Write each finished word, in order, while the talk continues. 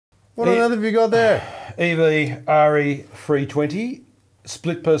What on earth have you got there? EV RE320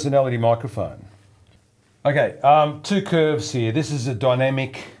 split personality microphone. Okay, two curves here. This is a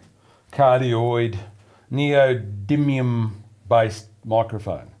dynamic cardioid neodymium based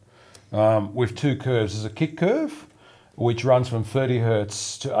microphone with two curves. There's a kick curve which runs from 30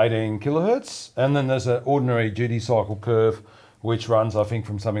 hertz to 18 kilohertz, and then there's an ordinary duty cycle curve which runs, I think,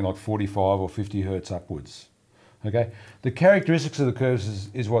 from something like 45 or 50 hertz upwards. Okay, the characteristics of the curves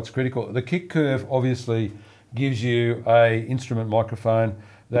is what's critical. The kick curve obviously gives you a instrument microphone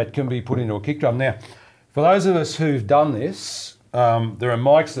that can be put into a kick drum. Now, for those of us who've done this, there are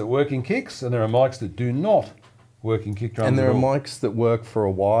mics that work in kicks and there are mics that do not work in kick drums. And there are mics that work for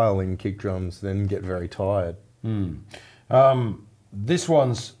a while in kick drums, then get very tired. This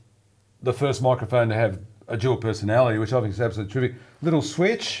one's the first microphone to have a dual personality, which I think is absolutely terrific. Little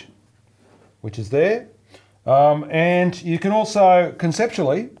switch, which is there. And you can also,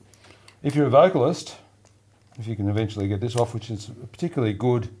 conceptually, if you're a vocalist, if you can eventually get this off, which is a particularly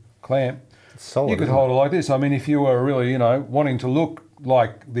good clamp, Solid, you could hold it like this. I mean, if you were really, wanting to look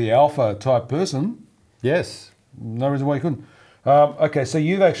like the alpha type person, yes, no reason why you couldn't. Okay, so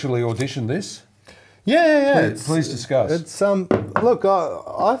you've actually auditioned this. Yeah. Please discuss. It's look,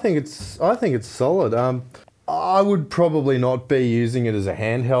 I think it's solid. I would probably not be using it as a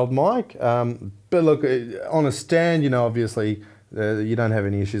handheld mic, but look, on a stand, obviously you don't have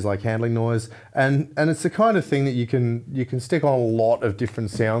any issues like handling noise, and it's the kind of thing that you can stick on a lot of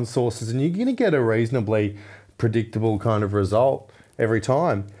different sound sources, and you're going to get a reasonably predictable kind of result every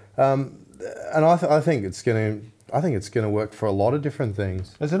time. And I think it's going to work for a lot of different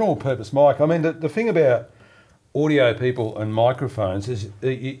things. It's an all-purpose mic. I mean, the thing about audio people and microphones is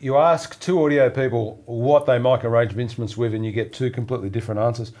you ask two audio people what they mic a range of instruments with and you get two completely different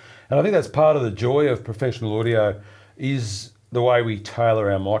answers. And I think that's part of the joy of professional audio is the way we tailor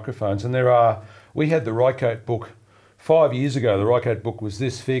our microphones. And we had the Rycote book 5 years ago. The Rycote book was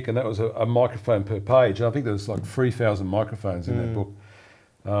this thick and that was a microphone per page. And I think there was like 3,000 microphones in that book.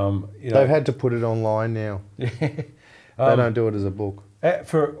 They've had to put it online now. They don't do it as a book.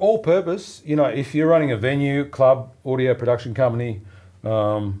 For all purpose, if you're running a venue, club, audio production company,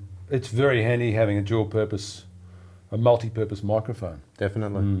 it's very handy having a multi-purpose microphone.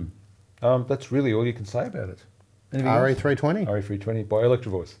 Definitely. That's really all you can say about it. RE320? RE320 by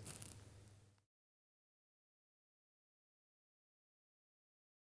Electro-Voice.